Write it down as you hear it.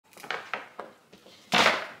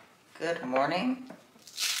Good morning.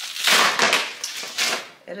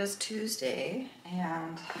 It is Tuesday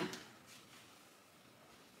and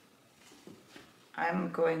I'm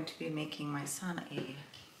going to be making my son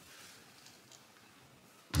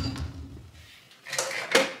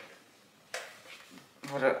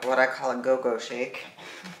what I call a go-go shake.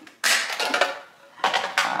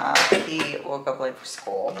 He woke up late for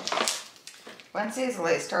school. Wednesday's a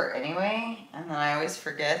late start anyway, and then I always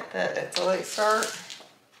forget that it's a late start.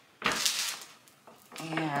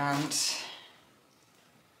 And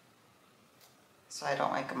so I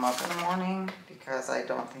don't wake him up in the morning because I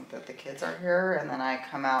don't think that the kids are here. And then I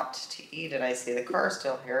come out to eat and I see the car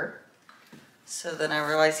still here. So then I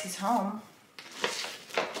realize he's home.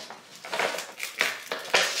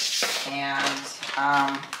 And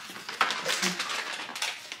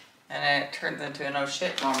it turns into an oh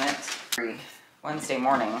shit moment. Wednesday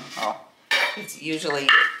morning, well, it's usually,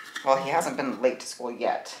 well, he hasn't been late to school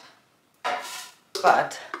yet.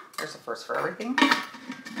 But there's a first for everything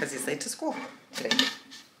because he's late to school today.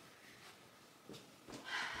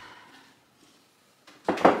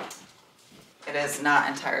 It is not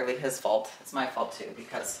entirely his fault. It's my fault too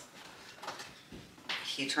because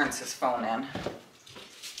he turns his phone in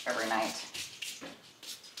every night.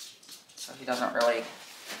 So he doesn't really,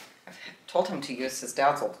 I've told him to use his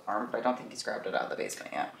dad's old alarm, but I don't think he's grabbed it out of the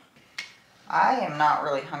basement yet. I am not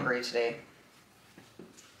really hungry today,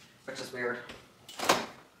 which is weird.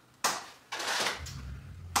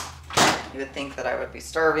 You would think that I would be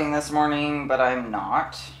starving this morning, but I'm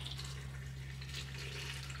not.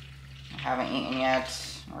 I haven't eaten yet.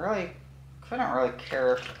 I really couldn't really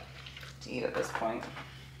care to eat at this point.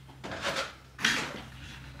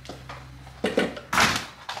 I'm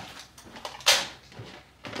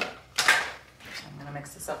gonna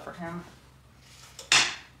mix this up for him.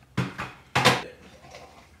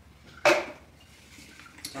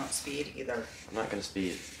 Don't speed either. I'm not gonna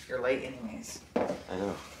speed. You're late anyways. I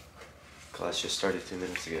know. Class just started 2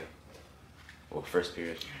 minutes ago. Well, first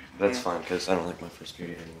period. That's fine, because I don't like my first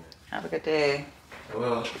period anyway. Have a good day. I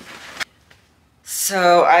will.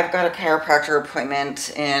 So I've got a chiropractor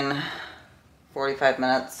appointment in 45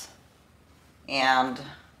 minutes. And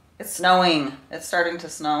it's snowing. It's starting to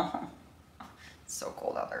snow. It's so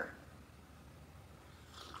cold out there.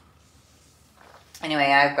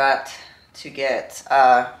 Anyway, I've got to get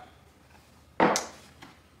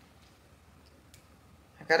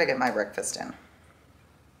I've got to get my breakfast in.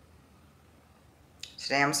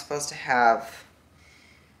 Today I'm supposed to have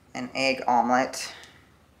an egg omelet,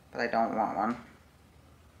 but I don't want one.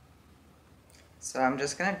 So I'm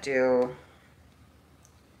just gonna do,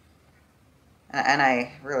 and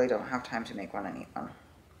I really don't have time to make one and eat one.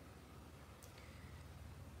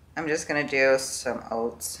 I'm just gonna do some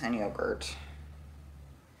oats and yogurt.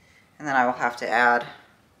 And then I will have to add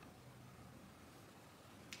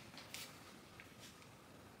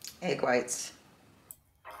egg whites.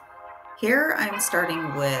 Here I'm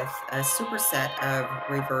starting with a superset of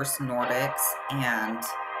reverse Nordics and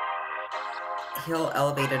heel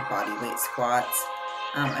elevated body weight squats.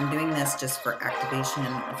 I'm doing this just for activation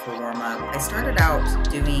and for warm up. I started out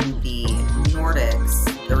doing the Nordics,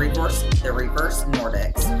 the reverse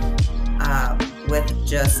Nordics with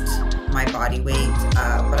just my body weight,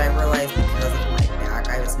 but I realized because of my back,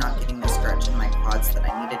 I was not getting the stretch in my quads that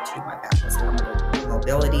I needed to. My back was limited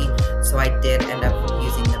mobility, so I did end up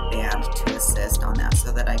using the band to assist on that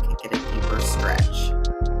so that I could get a deeper stretch.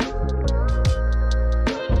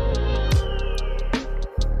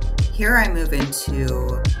 Here I move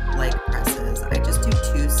into leg presses. I just do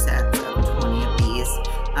 2 sets of 20 of these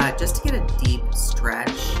just to get a deep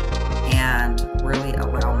stretch and really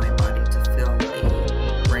allow my body to feel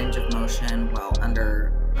a range of motion while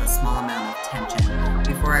under a small amount of tension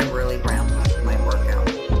before I really ramp up my workout.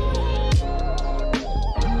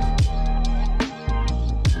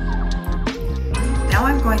 Now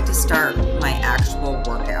I'm going to start my actual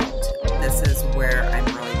workout. This is where I'm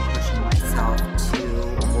really pushing myself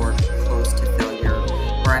to work close to failure,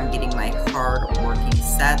 where I'm getting my hard working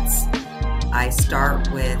sets. I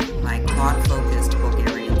start with my quad focused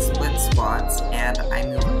Bulgarian split squats and I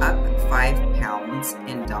move up 5 pounds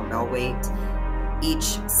in dumbbell weight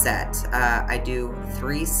each set. I do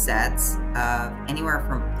 3 sets of anywhere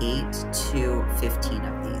from 8 to 15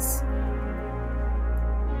 of these.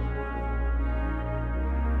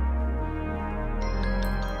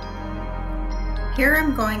 Here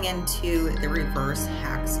I'm going into the reverse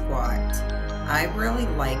hack squat. I really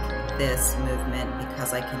like this movement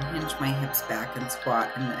because I can hinge my hips back and squat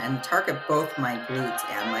and target both my glutes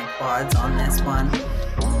and my quads on this one.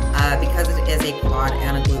 Because it is a quad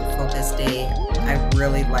and a glute focused day, I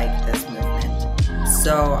really like this movement.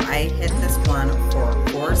 So I hit this one for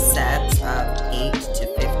 4 sets of 8 to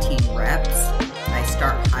 15 reps. I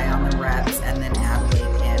start high on the reps and then add weight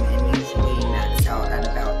in, and usually max out at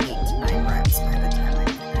about 8 to 9 reps by the time I'm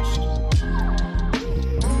finished.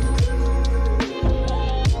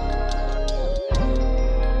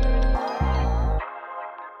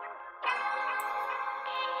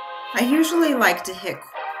 I usually like to hit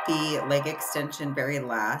the leg extension very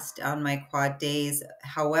last on my quad days.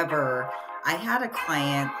 However, I had a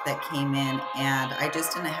client that came in and I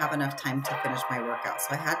just didn't have enough time to finish my workout.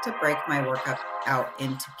 So I had to break my workout out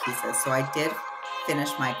into pieces. So I did finish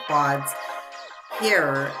my quads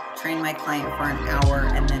here, trained my client for an hour,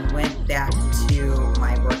 and then went back to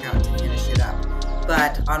my workout to finish it up.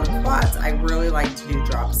 But on quads, I really like to do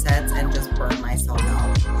drop sets and just burn myself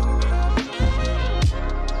out.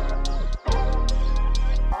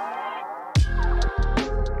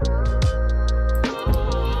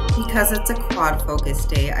 Because it's a quad focus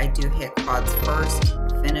day, I do hit quads first,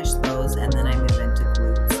 finish those, and then I move into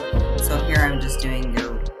glutes. So here I'm just doing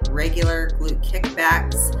your regular glute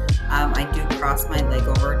kickbacks. I do cross my leg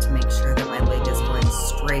over to make sure that my leg is going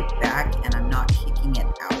straight back and I'm not kicking it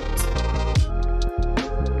out.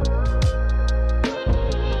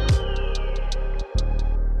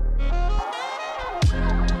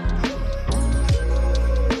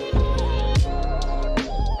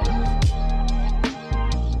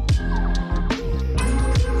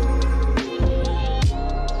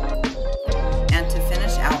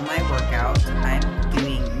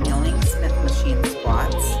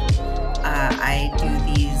 I do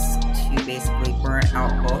these to basically burn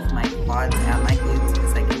out both my quads and my glutes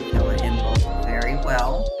because I can feel it in both very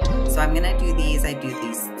well. So I'm going to do these. I do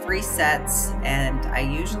these 3 sets, and I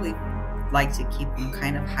usually like to keep them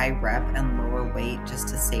kind of high rep and lower weight just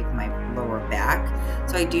to save my lower back.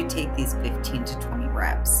 So I do take these 15 to 20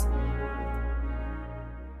 reps.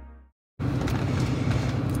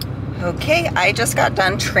 Okay, I just got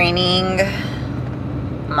done training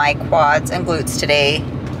my quads and glutes today.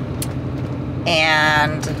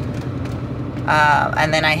 And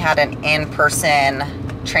then I had an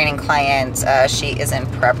in-person training client. She is in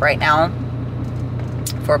prep right now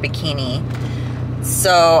for Bikini.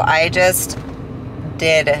 So I just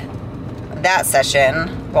did that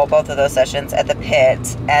session, well, both of those sessions at the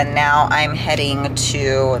pit, and now I'm heading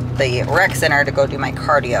to the rec center to go do my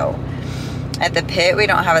cardio. At the pit, we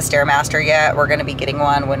don't have a Stairmaster yet. We're going to be getting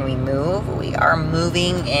one when we move. We are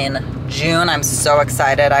moving in June. I'm so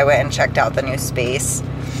excited. I went and checked out the new space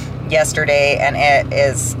yesterday, and it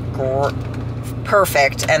is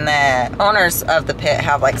perfect. And the owners of the pit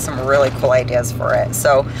have like some really cool ideas for it.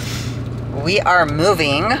 So we are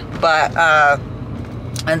moving, but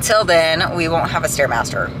until then, we won't have a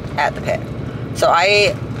Stairmaster at the pit. So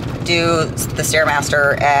I do the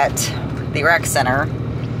Stairmaster at the rec center,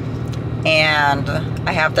 and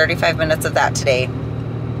I have 35 minutes of that today.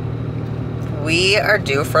 We are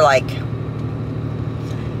due for like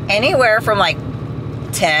anywhere from like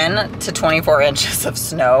 10 to 24 inches of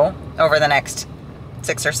snow over the next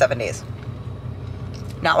 6 or 7 days.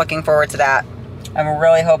 Not looking forward to that. I'm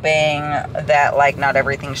really hoping that like not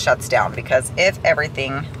everything shuts down, because if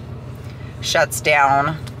everything shuts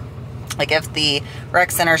down, like if the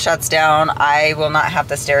rec center shuts down, I will not have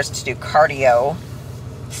the stairs to do cardio.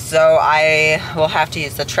 So I will have to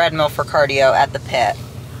use the treadmill for cardio at the pit.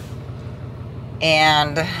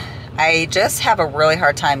 And I just have a really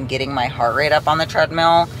hard time getting my heart rate up on the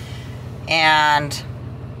treadmill. And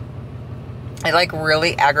it like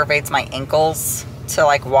really aggravates my ankles to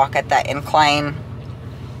like walk at that incline.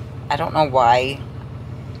 I don't know why,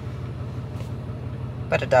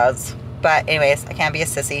 but it does. But anyways, I can't be a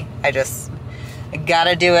sissy. I just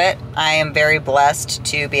gotta do it. I am very blessed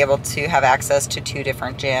to be able to have access to 2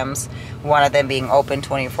 different gyms, one of them being open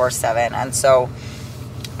 24/7. And so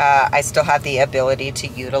I still have the ability to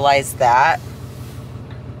utilize that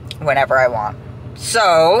whenever I want.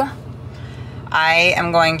 So I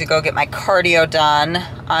am going to go get my cardio done.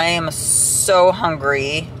 I am so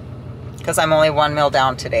hungry because I'm only 1 meal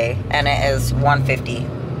down today, and it is 1:50.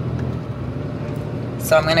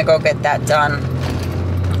 So I'm gonna go get that done,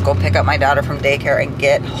 go pick up my daughter from daycare, and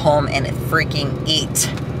get home and freaking eat.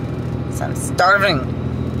 So I'm starving.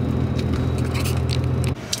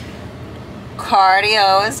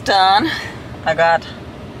 Cardio is done. I got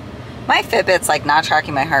my Fitbit's like not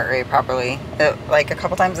tracking my heart rate properly. Like a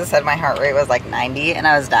couple times it said my heart rate was like 90 and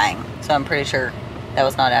I was dying. So I'm pretty sure that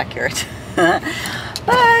was not accurate.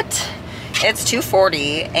 But it's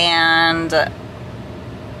 2:40 and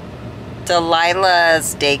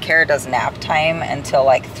Delilah's daycare does nap time until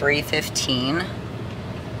like 3:15.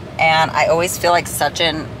 And I always feel like such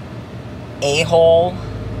an a-hole,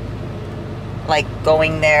 like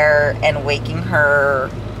going there and waking her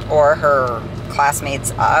or her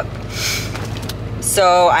classmates up.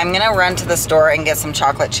 So I'm gonna run to the store and get some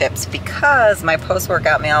chocolate chips because my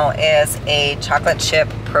post-workout meal is a chocolate chip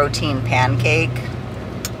protein pancake.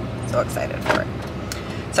 So excited for it.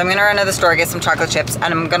 So I'm gonna run to the store, get some chocolate chips, and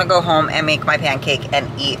I'm gonna go home and make my pancake and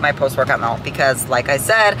eat my post-workout meal because, like I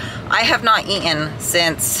said, I have not eaten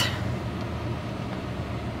since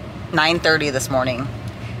 9:30 this morning,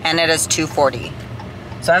 and it is 2:40.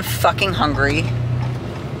 So I'm fucking hungry,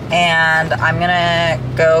 and I'm gonna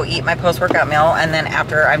go eat my post-workout meal, and then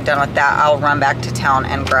after I'm done with that, I'll run back to town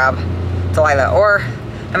and grab Delilah, or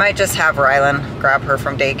I might just have Rylan grab her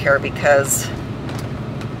from daycare because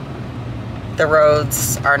the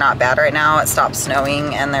roads are not bad right now. It stopped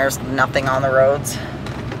snowing and there's nothing on the roads.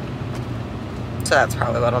 So that's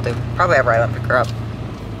probably what I'll do. Probably have Rylan pick her up.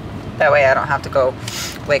 That way I don't have to go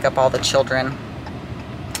wake up all the children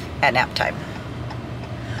at nap time.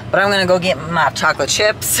 But I'm gonna go get my chocolate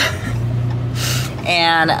chips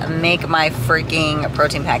and make my freaking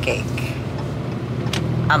protein pancake.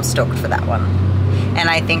 I'm stoked for that one. And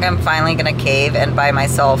I think I'm finally gonna cave and buy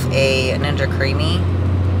myself a Ninja Creami,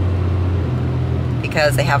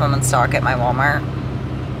 because they have them in stock at my Walmart.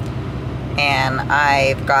 And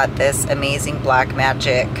I've got this amazing Black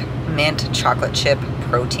Magic mint chocolate chip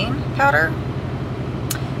protein powder.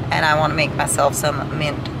 And I want to make myself some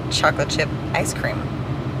mint chocolate chip ice cream.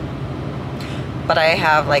 But I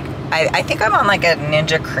have like, I think I'm on like a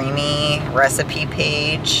Ninja Creami recipe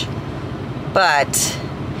page. But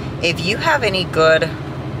if you have any good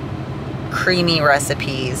creamy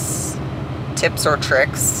recipes, tips or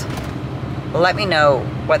tricks, let me know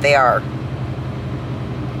what they are,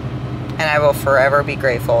 and I will forever be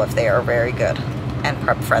grateful if they are very good and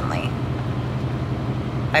prep friendly.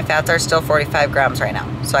 My fats are still 45 grams right now,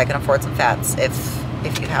 so I can afford some fats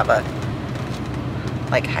if you have a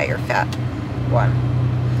like higher fat one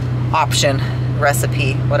option,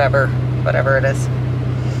 recipe, whatever it is.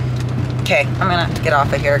 Okay, I'm gonna get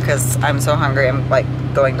off of here because I'm so hungry. I'm like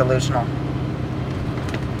going delusional.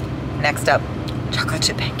 Next up, chocolate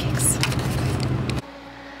chip pancakes.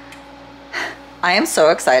 I am so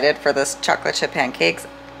excited for this chocolate chip pancakes.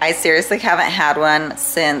 I seriously haven't had one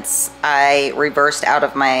since I reversed out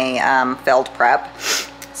of my failed prep.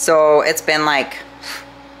 So it's been like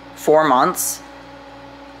 4 months.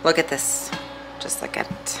 Look at this. Just look at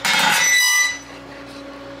it.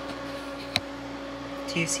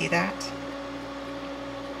 Do you see that?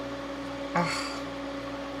 Oh.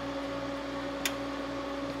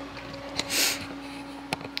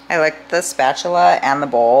 I like the spatula and the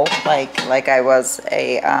bowl like I was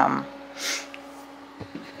a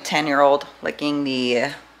 10-year-old licking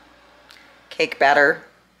the cake batter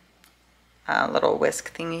little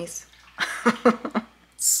whisk thingies.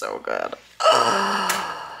 So good.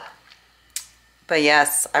 But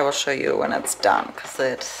yes, I will show you when it's done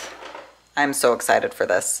because I'm so excited for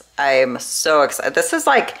this. I'm so excited. This is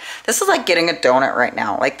like getting a donut right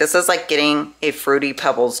now. Like this is like getting a Fruity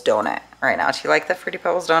Pebbles donut right now. Do you like the Fruity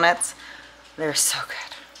Pebbles donuts? They're so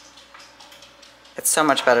good. It's so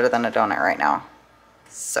much better than a donut right now.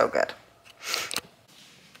 So good.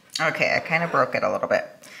 Okay, I kind of broke it a little bit.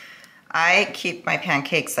 I keep my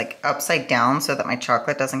pancakes like upside down so that my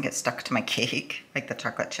chocolate doesn't get stuck to my cake, like the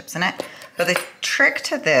chocolate chips in it. But the trick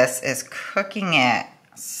to this is cooking it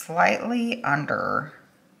slightly under.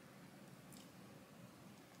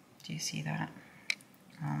 Do you see that?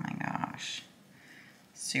 Oh my gosh.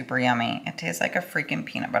 Super yummy. It tastes like a freaking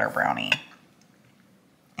peanut butter brownie.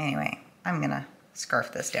 Anyway, I'm gonna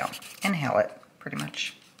scarf this down. Inhale it, pretty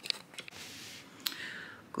much.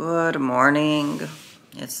 Good morning.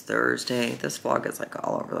 It's Thursday. This vlog is like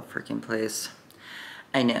all over the freaking place.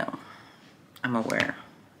 I know. I'm aware.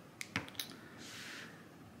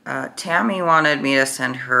 Tammy wanted me to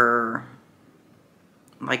send her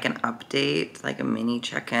like an update, like a mini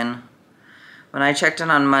check-in. When I checked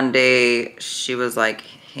in on Monday, she was like,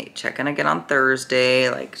 hey, check in again on Thursday.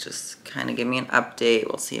 Like, just kind of give me an update.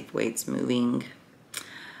 We'll see if weight's moving.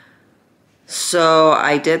 So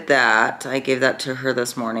I did that. I gave that to her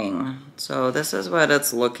this morning. So this is what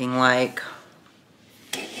it's looking like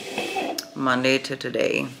Monday to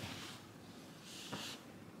today.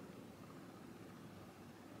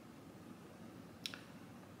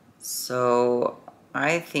 So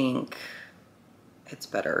I think it's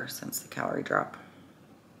better since the calorie drop.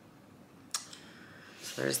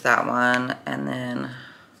 So there's that one, and then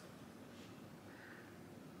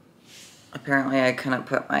apparently I couldn't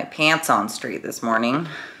put my pants on straight this morning.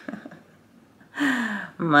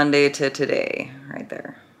 Monday to today, right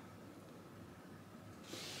there.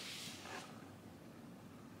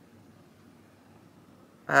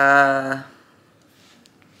 So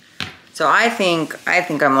I think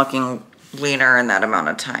I'm looking leaner in that amount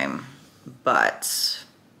of time, but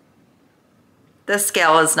the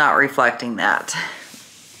scale is not reflecting that.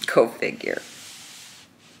 Go figure.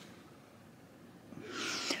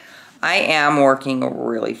 I am working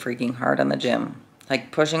really freaking hard in the gym,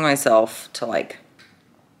 like pushing myself to like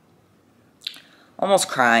almost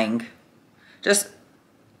crying. Just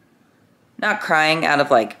not crying out of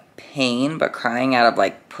like pain, but crying out of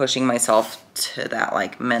like pushing myself to that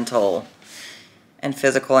like mental and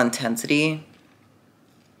physical intensity.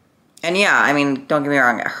 And yeah, I mean, don't get me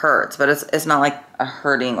wrong, it hurts, but it's not like a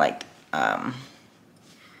hurting like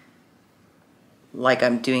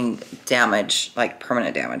I'm doing damage, like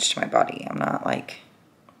permanent damage to my body. I'm not like,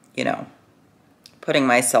 you know, putting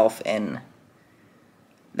myself in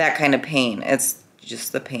that kind of pain. It's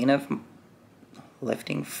just the pain of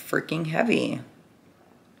lifting freaking heavy.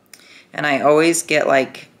 And I always get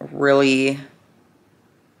like really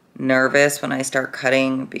nervous when I start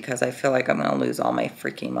cutting because I feel like I'm gonna lose all my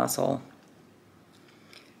freaking muscle.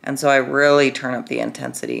 And so I really turn up the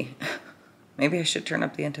intensity. Maybe I should turn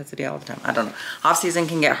up the intensity all the time. I don't know. Off season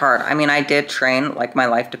can get hard. I mean, I did train like my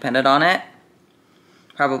life depended on it.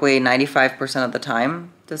 Probably 95% of the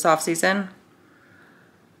time this off season.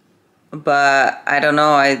 But I don't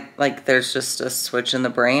know, there's just a switch in the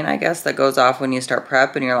brain, I guess, that goes off when you start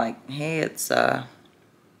prep and you're like, hey, it's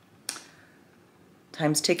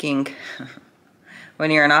time's ticking.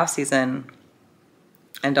 When you're in off season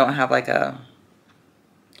and don't have like an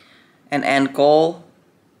end goal,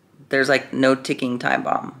 there's like no ticking time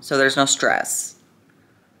bomb. So there's no stress.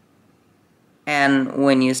 And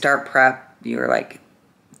when you start prep, you're like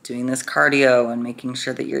doing this cardio and making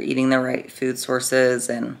sure that you're eating the right food sources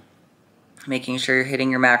and making sure you're hitting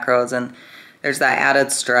your macros. And there's that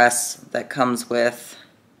added stress that comes with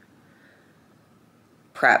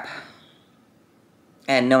prep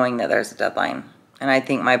and knowing that there's a deadline. And I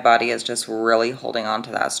think my body is just really holding on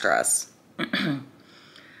to that stress.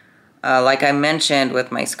 Like I mentioned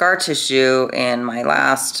with my scar tissue in my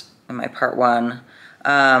part 1,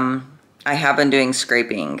 I have been doing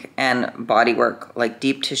scraping and body work, like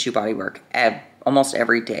deep tissue body work, almost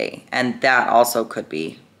every day. And that also could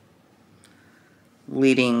be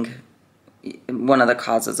leading one of the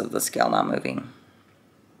causes of the scale not moving.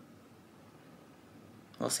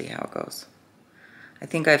 We'll see how it goes. I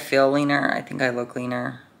think I feel leaner. I think I look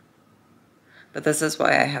leaner. But this is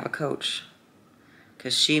why I have a coach.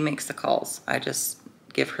 Because she makes the calls. I just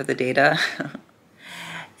give her the data.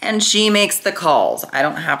 And she makes the calls. I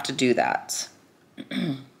don't have to do that.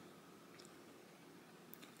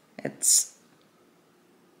 It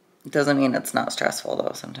doesn't mean it's not stressful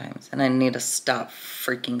though sometimes. And I need to stop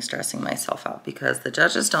freaking stressing myself out because the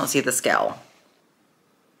judges don't see the scale.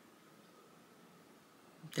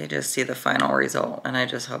 They just see the final result. And I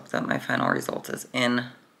just hope that my final result is in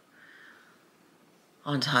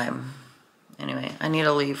on time. Anyway, I need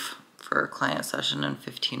to leave for a client session in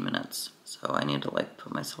 15 minutes. So I need to like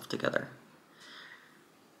put myself together.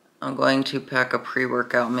 I'm going to pack a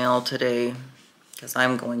pre-workout meal today because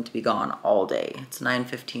I'm going to be gone all day. It's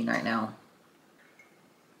 9:15 right now.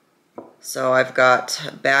 So I've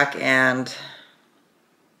got back and,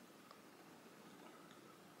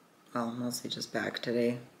 well, mostly just back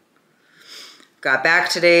today. Got back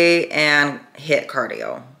today and hit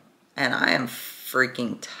cardio. And I am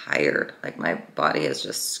freaking tired. Like my body is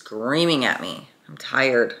just screaming at me. I'm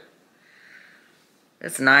tired.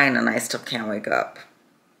 It's 9 and I still can't wake up.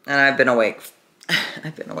 And I've been awake.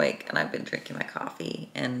 I've been awake and I've been drinking my coffee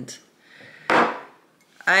and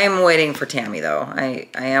I'm waiting for Tammy though. I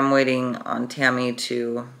am waiting on Tammy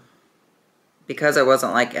to, because it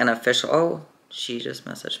wasn't like an official, oh, she just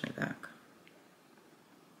messaged me back.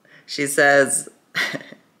 She says,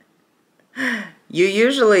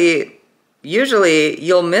 usually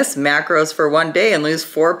you'll miss macros for one day and lose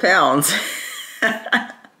 4 pounds.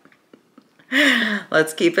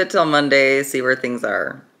 Let's keep it till Monday, see where things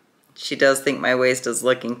are. She does think my waist is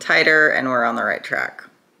looking tighter and we're on the right track.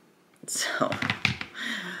 So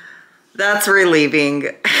that's relieving.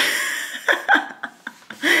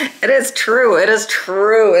 It is true. It is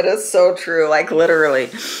true. It is so true. Like literally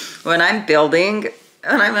when I'm building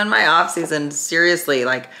and I'm in my off season, seriously,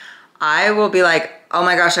 like I will be like, oh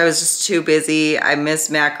my gosh, I was just too busy. I missed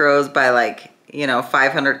macros by like,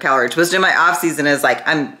 500 calories, which in my off season is like,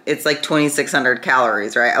 it's like 2,600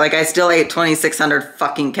 calories, right? Like I still ate 2,600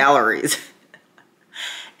 fucking calories.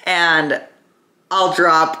 And I'll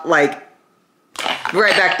drop like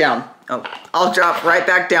right back down. Oh, I'll drop right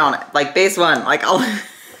back down. Like base 1, like I'll,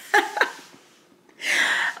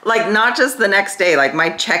 like not just the next day, like my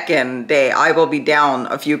check-in day, I will be down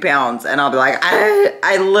a few pounds and I'll be like,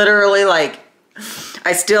 I literally like,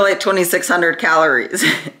 I still ate 2,600 calories.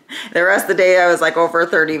 The rest of the day I was like over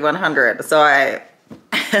 3,100. So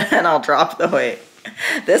and I'll drop the weight.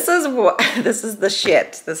 This is the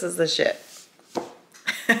shit. This is the shit.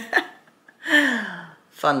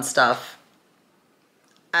 Fun stuff.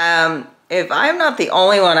 If I'm not the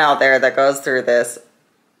only one out there that goes through this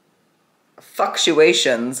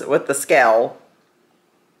fluctuations with the scale,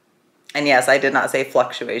 and yes, I did not say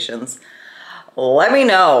fluctuations, let me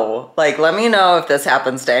know. Like, let me know if this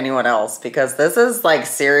happens to anyone else, because this is like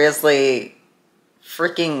seriously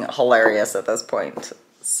freaking hilarious at this point.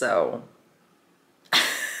 So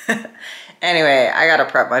anyway, I gotta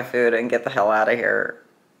prep my food and get the hell out of here.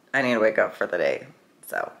 I need to wake up for the day.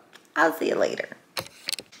 So I'll see you later.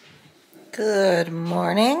 Good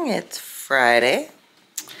morning. It's Friday.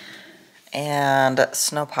 And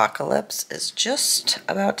snowpocalypse is just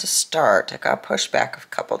about to start. It got pushed back a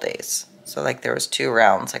couple days. So like there was 2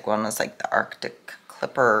 rounds. Like one was like the Arctic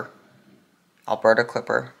Clipper, Alberta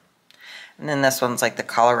Clipper. And then this one's like the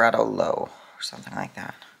Colorado Low or something like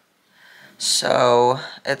that. So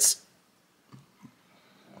this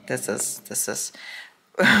is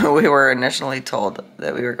we were initially told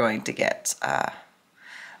that we were going to get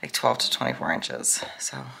like 12 to 24 inches.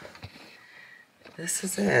 So this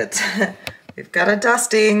is it. We've got a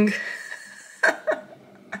dusting.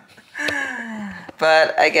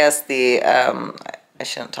 But I guess I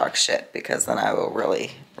shouldn't talk shit, because then I will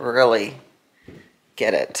really, really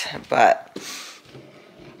get it. But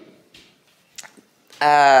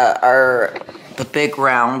the big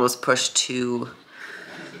round was pushed to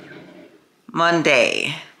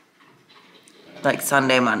Monday. Like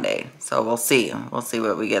Sunday, Monday. So we'll see. We'll see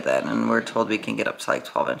what we get then. And we're told we can get up to like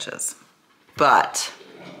 12 inches. But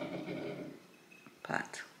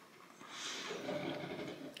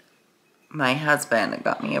my husband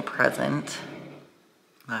got me a present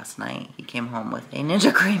last night. He came home with a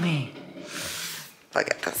Ninja Creami.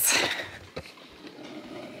 Look at this.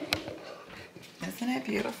 Isn't it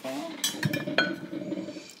beautiful?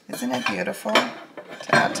 Isn't it beautiful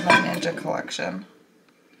to add to my Ninja collection?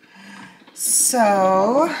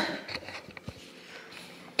 So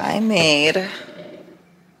I made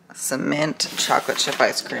some mint chocolate chip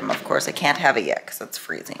ice cream. Of course, I can't have it yet because it's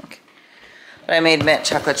freezing. But I made mint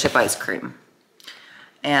chocolate chip ice cream.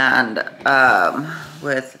 And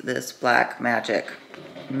with this Black Magic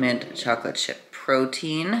mint chocolate chip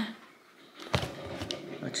protein.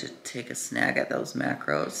 Let's just take a snag at those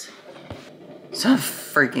macros. So I'm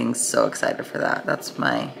freaking so excited for that. That's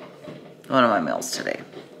one of my meals today.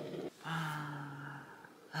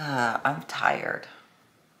 I'm tired.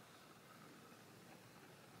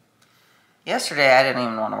 Yesterday, I didn't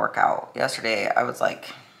even want to work out. Yesterday, I was like,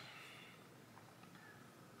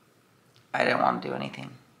 I didn't want to do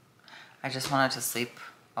anything. I just wanted to sleep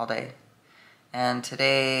all day. And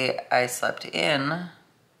today, I slept in, and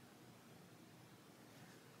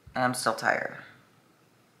I'm still tired.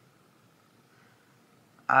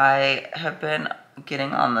 I have been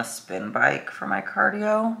getting on the spin bike for my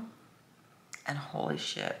cardio, and holy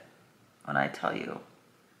shit, when I tell you,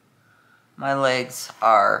 my legs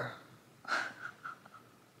are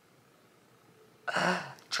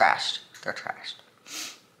trashed. They're trashed.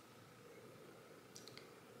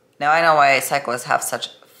 Now I know why cyclists have such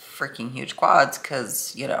freaking huge quads,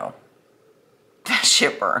 because, you know, that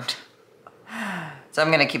shit burned. So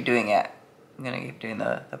I'm gonna keep doing it. I'm gonna keep doing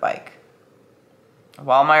the bike.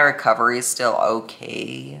 While my recovery is still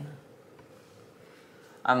okay,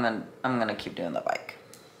 I'm gonna keep doing the bike.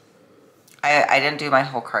 I didn't do my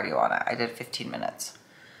whole cardio on it. I did 15 minutes.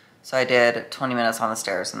 So I did 20 minutes on the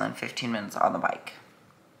stairs and then 15 minutes on the bike.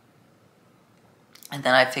 And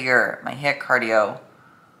then I figure my HIIT cardio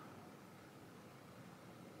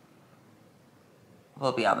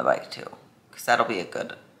will be on the bike too. Because that'll be a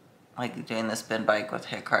good, like doing the spin bike with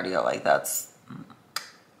HIIT cardio, like that's...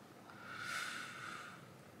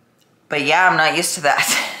 But yeah, I'm not used to that.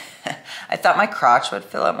 I thought my crotch would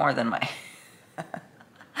fill it more than my...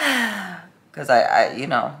 Because you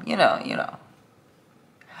know.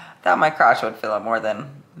 Thought my crotch would fill it more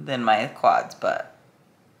than my quads, but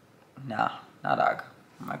no, not dog.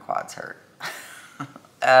 My quads hurt.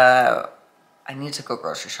 I need to go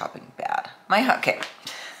grocery shopping bad. Okay,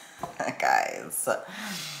 guys,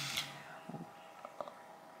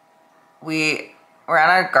 we're on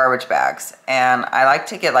our garbage bags, and I like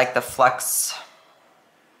to get like the Flex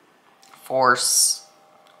Force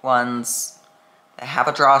ones that have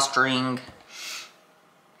a drawstring.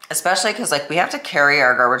 Especially because like we have to carry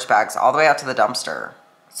our garbage bags all the way out to the dumpster.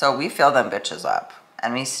 So we fill them bitches up.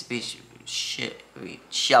 and we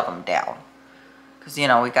shove them down. Because, you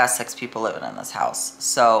know, we got 6 people living in this house.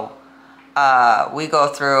 So we go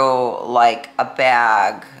through like a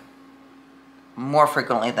bag more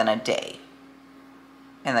frequently than a day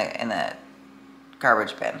in the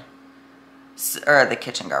garbage bin. Or the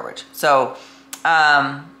kitchen garbage. So,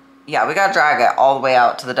 yeah, we gotta drag it all the way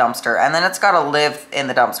out to the dumpster. And then it's gotta live in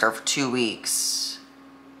the dumpster for 2 weeks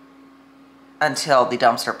until the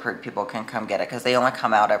dumpster people can come get it, because they only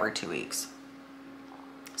come out every 2 weeks.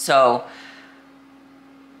 So,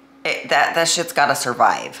 that shit's gotta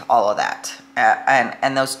survive all of that.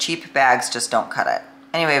 And those cheap bags just don't cut it.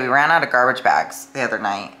 Anyway, we ran out of garbage bags the other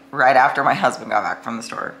night, right after my husband got back from the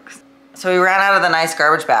store. So we ran out of the nice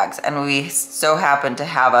garbage bags, and we so happened to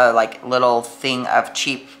have a like little thing of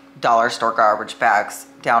cheap dollar store garbage bags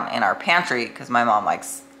down in our pantry, because my mom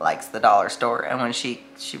likes the dollar store, and when she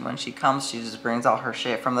comes, she just brings all her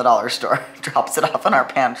shit from the dollar store, drops it off in our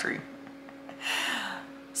pantry.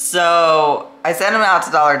 So I sent them out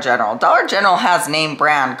to Dollar General. Dollar General has name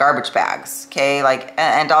brand garbage bags, okay? Like,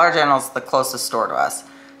 and Dollar General's the closest store to us,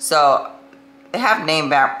 so they have name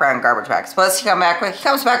brand garbage bags. What's he come back with? He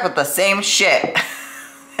comes back with the same shit.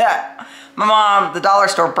 Yeah, my mom, the dollar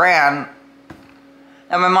store brand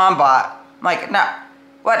that my mom bought. I'm like, no,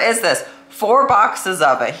 what is this? 4 boxes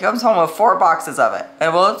of it. He comes home with 4 boxes of it.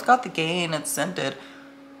 And well, it's got the gain, it's scented.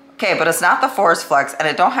 Okay, but it's not the Force Flex, and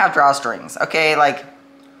it don't have drawstrings. Okay, like,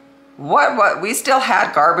 what? We still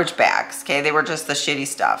had garbage bags. Okay, they were just the shitty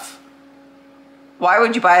stuff. Why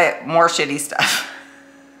would you buy more shitty stuff?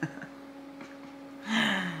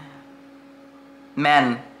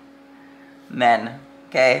 Men,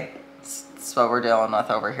 okay? That's what we're dealing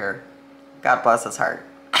with over here. God bless his heart.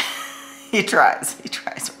 He tries really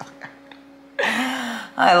hard.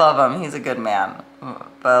 I love him, he's a good man.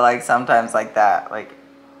 But like sometimes like that, like,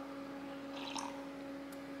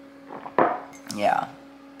 yeah.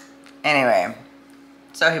 Anyway,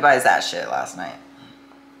 so he buys that shit last night.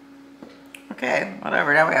 Okay,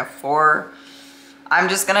 whatever, now we have 4. I'm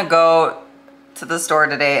just gonna go to the store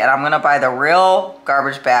today, and I'm gonna buy the real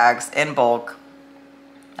garbage bags in bulk,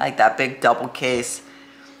 like that big double case,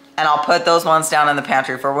 and I'll put those ones down in the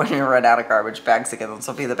pantry for when we run out of garbage bags again. Those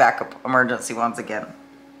will be the backup emergency ones again,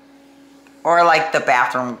 or like the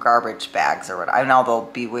bathroom garbage bags or whatever. I know they'll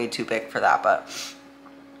be way too big for that, but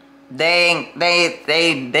they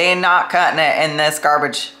not cutting it in this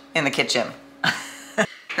garbage in the kitchen.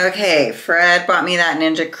 Okay, Fred bought me that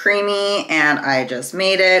Ninja Creami, and I just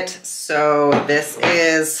made it. So this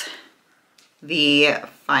is the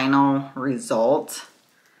final result.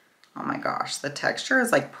 Oh my gosh, the texture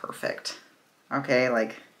is like perfect. Okay,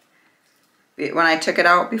 like when I took it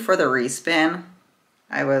out before the respin,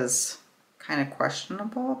 I was kind of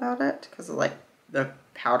questionable about it because of like the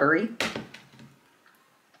powdery.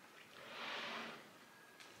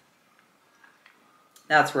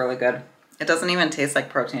 That's really good. It doesn't even taste like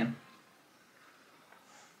protein.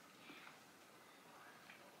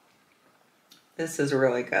 This is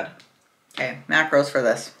really good. Okay, macros for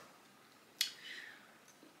this.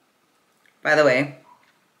 By the way,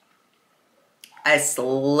 I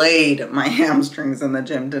slayed my hamstrings in the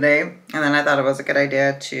gym today, and then I thought it was a good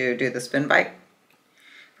idea to do the spin bike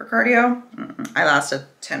for cardio. I lasted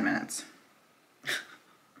 10 minutes.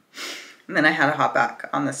 And then I had to hop back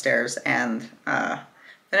on the stairs and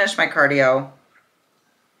finish my cardio,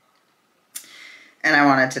 and I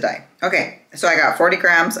wanted to die. Okay, so I got 40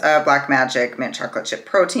 grams of Black Magic mint chocolate chip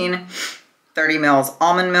protein, 30 mils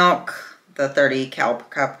almond milk, the 30 cal per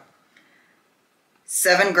cup,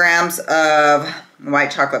 7 grams of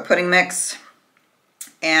white chocolate pudding mix,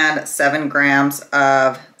 and 7 grams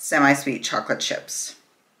of semi-sweet chocolate chips.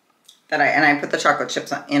 I put the chocolate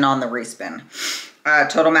chips in on the respin.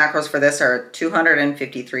 Total macros for this are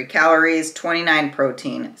 253 calories, 29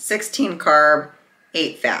 protein, 16 carb,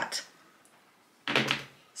 8 fat.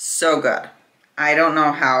 So good. I don't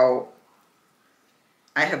know how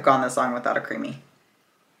I have gone this long without a Creami.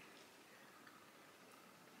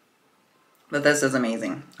 But this is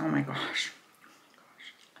amazing. Oh my gosh.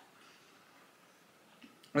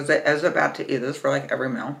 Is it about to eat this for like every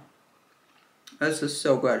meal? This is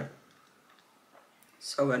so good.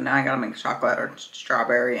 So good. Now I gotta make chocolate or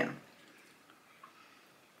strawberry. And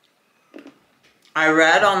I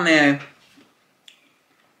read on the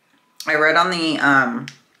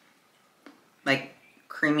like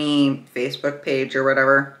Creami Facebook page or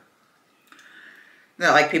whatever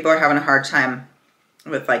that like people are having a hard time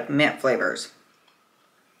with like mint flavors.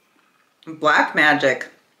 Black Magic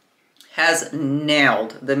has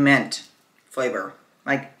nailed the mint flavor.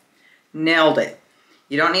 Like nailed it.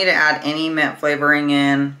 You don't need to add any mint flavoring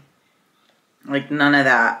in. Like none of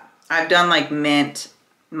that. I've done like mint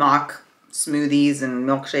mock smoothies and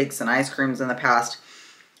milkshakes and ice creams in the past.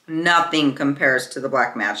 Nothing compares to the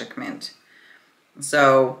Black Magic Mint.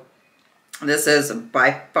 So this is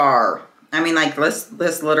by far, I mean, like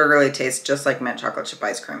this literally tastes just like mint chocolate chip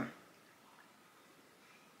ice cream.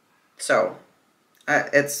 So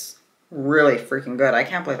it's really freaking good. I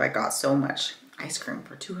can't believe I got so much ice cream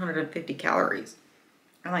for 250 calories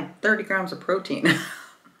and like 30 grams of protein.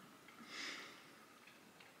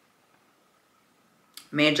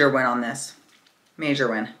 Major win on this. Major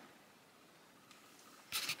win.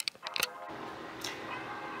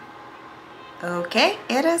 Okay,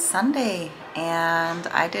 it is Sunday and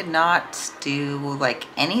I did not do like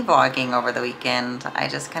any vlogging over the weekend. I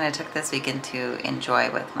just kind of took this weekend to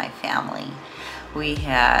enjoy with my family. We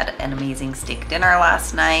had an amazing steak dinner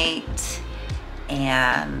last night,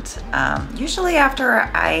 and usually after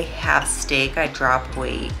I have steak I drop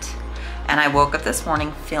weight, and I woke up this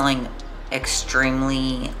morning feeling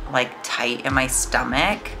extremely like tight in my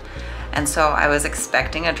stomach. And so I was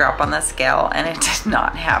expecting a drop on the scale and it did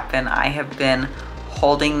not happen. I have been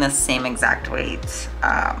holding the same exact weight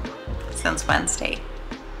since Wednesday.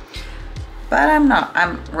 But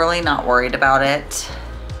I'm really not worried about it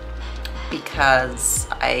because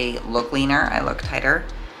I look leaner, I look tighter.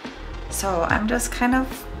 So I'm just kind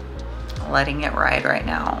of letting it ride right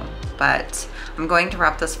now. But I'm going to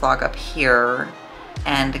wrap this vlog up here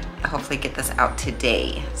and hopefully get this out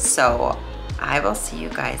today. So I will see you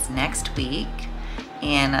guys next week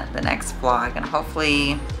in the next vlog, and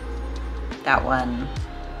hopefully that one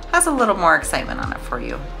has a little more excitement on it for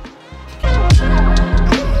you.